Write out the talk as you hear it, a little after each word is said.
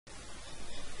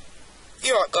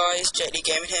You're right guys, JD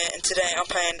Gaming here, and today I'm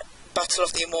playing Battle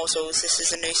of the Immortals. This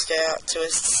is a new start to a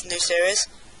new series,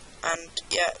 and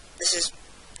yeah, this is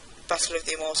Battle of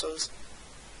the Immortals.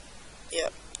 Yeah,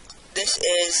 this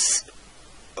is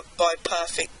by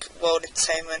Perfect World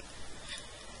Entertainment.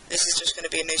 This is just going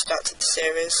to be a new start to the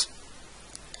series.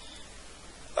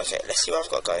 Okay, let's see where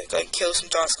I've got to go. Go and kill some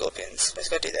giant scorpions. Let's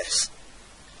go do this.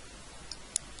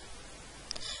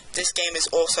 This game is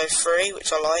also free,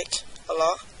 which I like a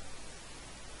lot.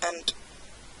 And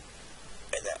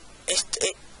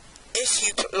if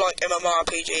you like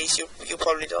MMORPGs, you'll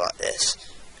probably like this.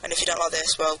 And if you don't like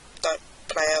this, well, don't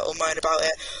play it or moan about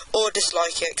it or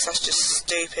dislike it, because that's just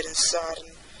stupid and sad,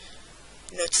 and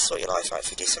you know, to sort your life out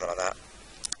if you do something like that.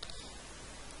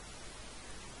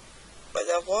 Wait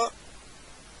there, what?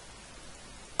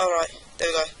 Alright, there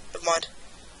we go. Never mind.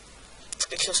 Let's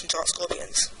go kill some giant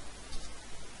scorpions.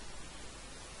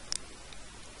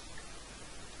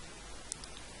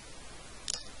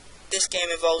 This game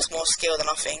involves more skill than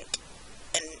I think,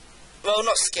 and well,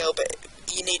 not skill, but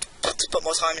you need to put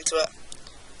more time into it.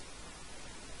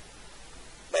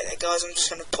 Wait there guys, I'm just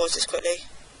going to pause this quickly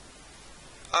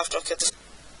after I kill this.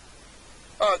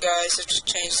 Alright guys, I've just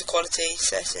changed the quality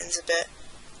settings a bit.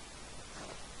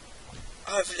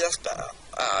 Hopefully that's better.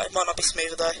 It might not be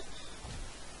smoother though.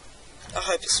 I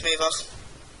hope it's smoother.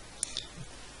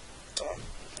 Come on.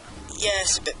 Yeah,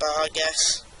 it's a bit better I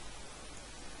guess.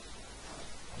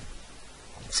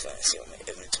 Let's go and see what my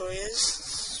inventory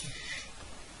is.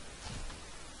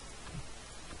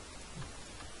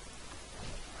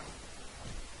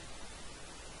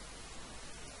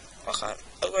 I can't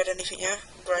upgrade anything yet.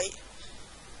 Great.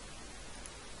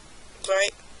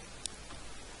 Great.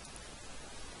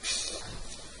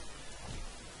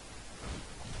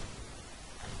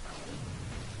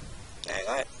 There we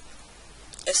go.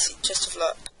 Let's see, chest of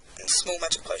luck and small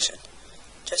magic potion.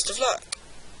 Chest of luck.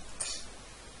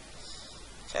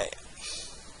 Okay,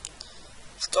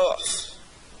 let's go off.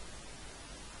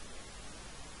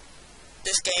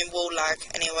 This game will lag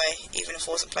anyway, even if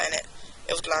I wasn't playing it,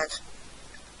 it would lag.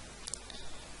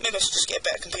 Maybe I should just get a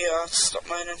better computer to stop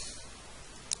moaning.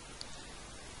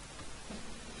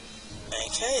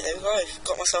 Okay, there we go,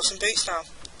 got myself some boots now.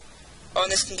 Oh,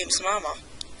 and this can give me some armour.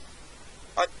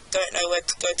 I don't know where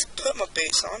to go to put my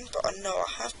boots on, but I know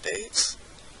I have boots.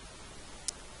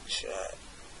 Shirt.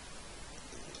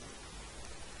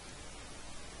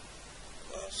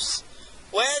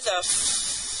 Where the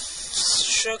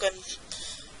sugar?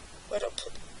 Where do I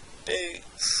put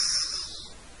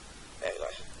boots? There we go.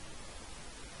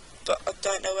 But I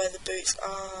don't know where the boots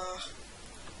are.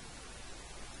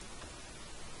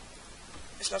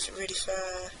 There's nothing really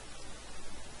fair.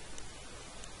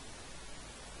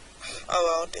 Oh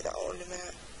well, I'll do that all in a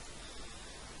minute.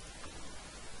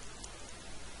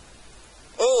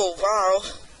 Oh wow.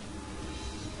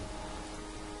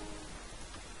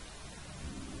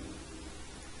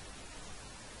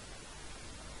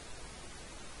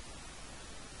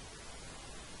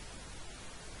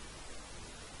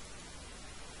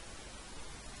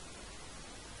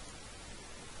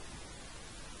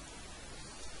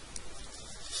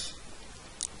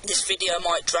 This video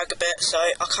might drag a bit, so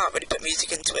I can't really put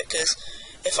music into it, because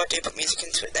if I do put music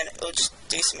into it, then it'll just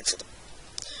do something to the...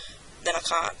 Then I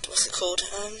can't, what's it called?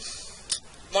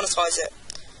 Monetize it.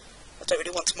 I don't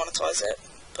really want to monetize it,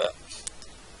 but...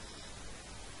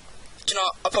 Do you know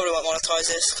what? I probably won't monetize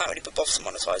this, can't really be bothered to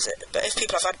monetize it. But if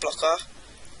people have ad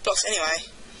blocks anyway.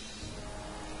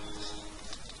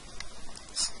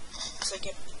 So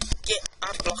get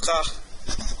ad blocker.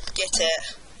 Get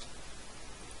it.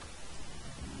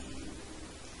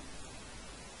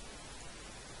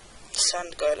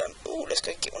 Sand golem. Ooh, let's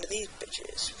go get one of these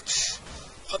bitches.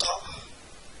 Hada.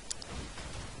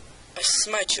 I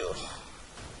smite you.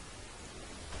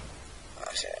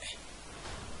 Okay.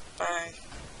 Bang.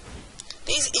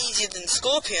 These are easier than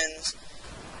scorpions.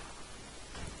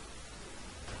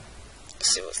 Let's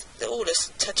see what they're all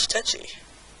this touchy.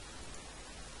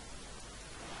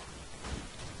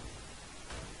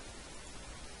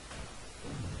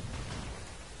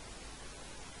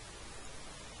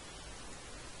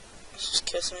 Just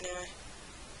kill some anyway.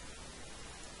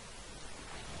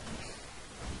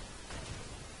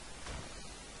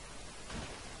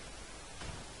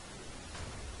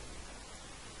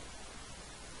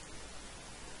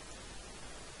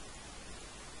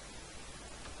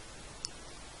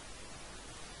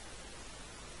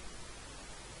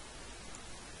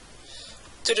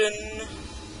 Ta-dun!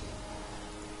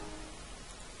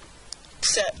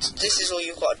 Except this is all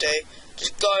you've got to do.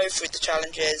 Just go through the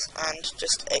challenges and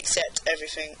just accept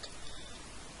everything.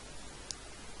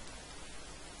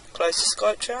 Close the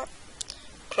Skype chat.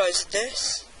 Close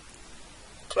this.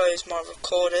 Close my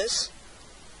recorders.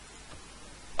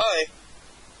 Oh.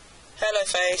 Hello,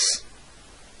 face.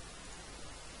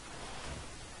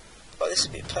 Oh, this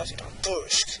would be perfect on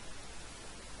Bushk.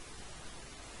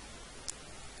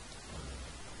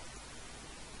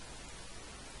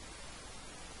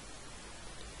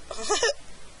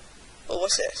 Oh,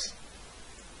 what's this?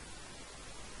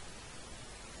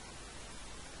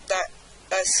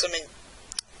 That's something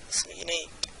unique.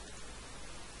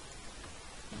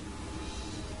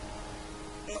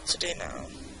 What to do now?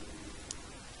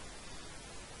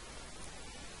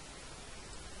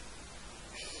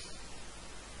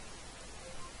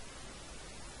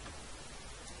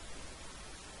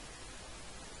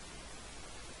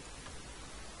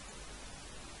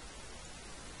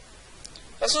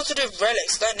 That's what to do with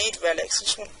relics. I don't need relics. I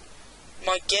just want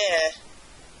my gear.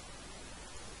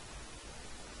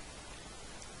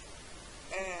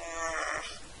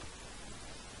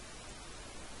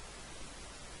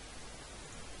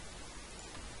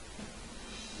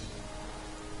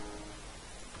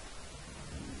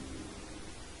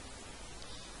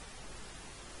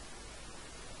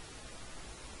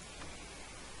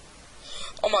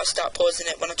 I might start pausing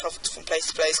it when I travel from place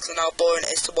to place, because I know how boring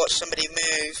it is to watch somebody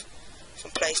move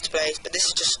from place to place. But this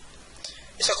is just,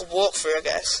 it's like a walkthrough, I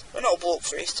guess. Well, not a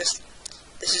walkthrough, it's just,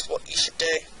 this is what you should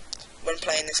do when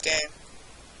playing this game.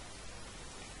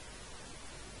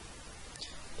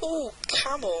 Ooh,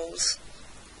 camels.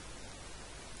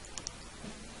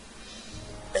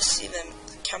 Let's see them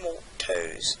camel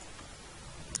toes.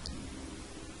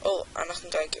 Oh, and I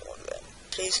can go and get one of them.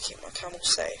 Please keep my camel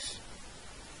safe.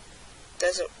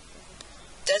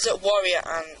 Desert warrior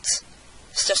ants.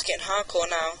 Stuff's getting hardcore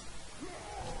now.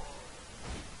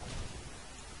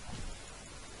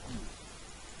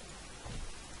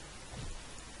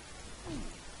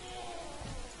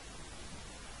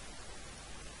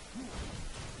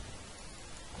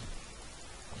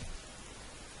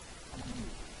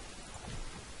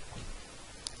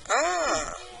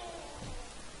 Ah.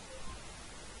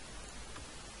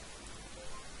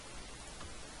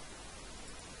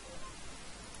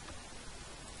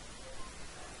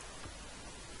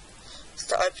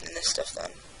 Start opening this stuff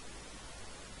then.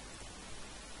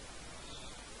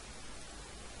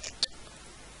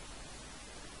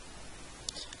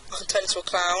 I can turn into a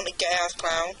clown, a gay ass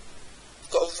clown.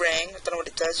 I've got a ring, I don't know what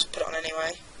it does, just put it on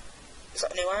anyway. Is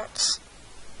that a new axe?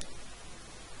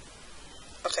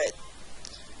 Okay,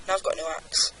 now I've got a new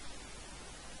axe.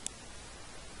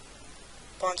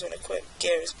 Binds when equipped,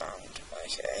 gear is bound.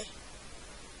 Okay.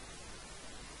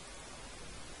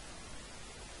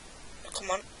 Oh,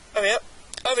 come on, hurry up.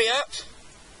 Hurry up!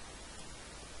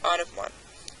 Oh, never mind.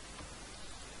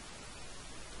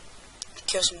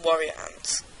 Kill some warrior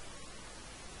ants.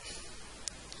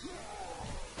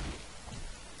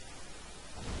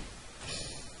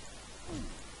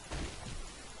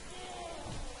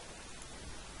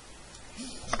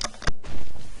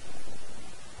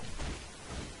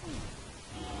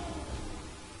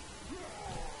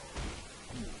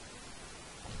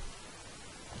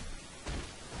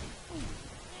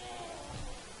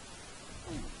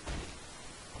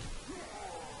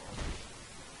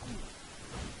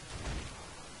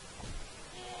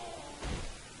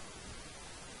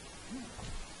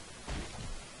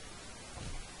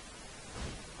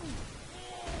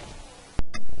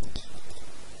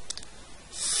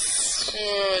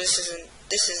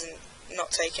 This isn't not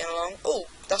taking long. Oh,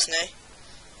 that's new.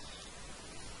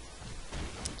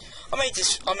 I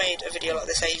made a video like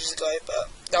this ages ago, but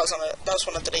that was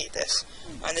when I deleted this,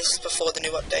 and this is before the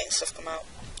new update and stuff come out.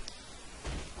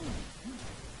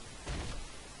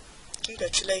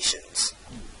 Congratulations.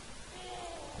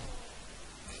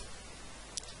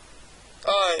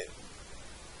 Oh.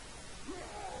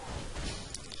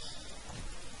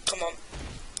 Come on.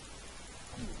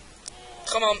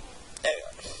 Come on. There we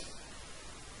go.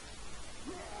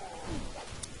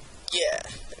 Yeah,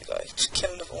 there we go. Just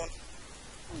kill another one.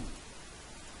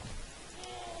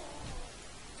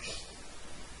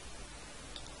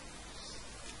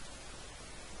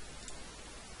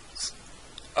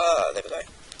 There we go.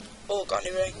 Oh, got a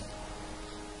new ring.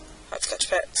 Had to catch a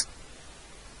pet.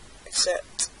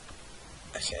 Except,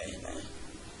 okay, no.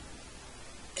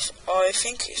 I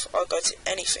think if I go to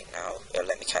anything now, it'll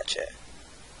let me catch it.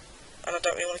 And I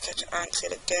don't really want to catch an ant, so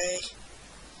look gay.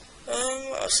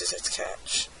 What else is there to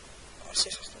catch? I'll see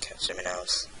if I can catch something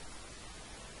else.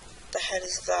 The hell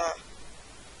is that?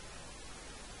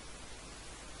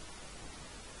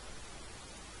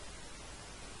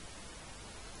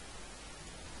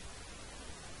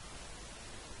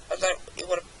 I don't really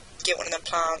want to get one of them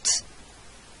plants.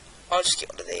 I'll just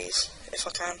get one of these, if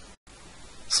I can.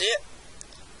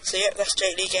 So yeah, that's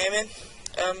Jake Lee Gaming.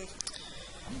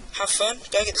 Have fun,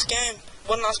 go get this game.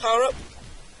 One last power up.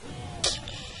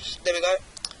 There we go.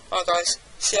 Alright guys,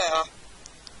 see you later.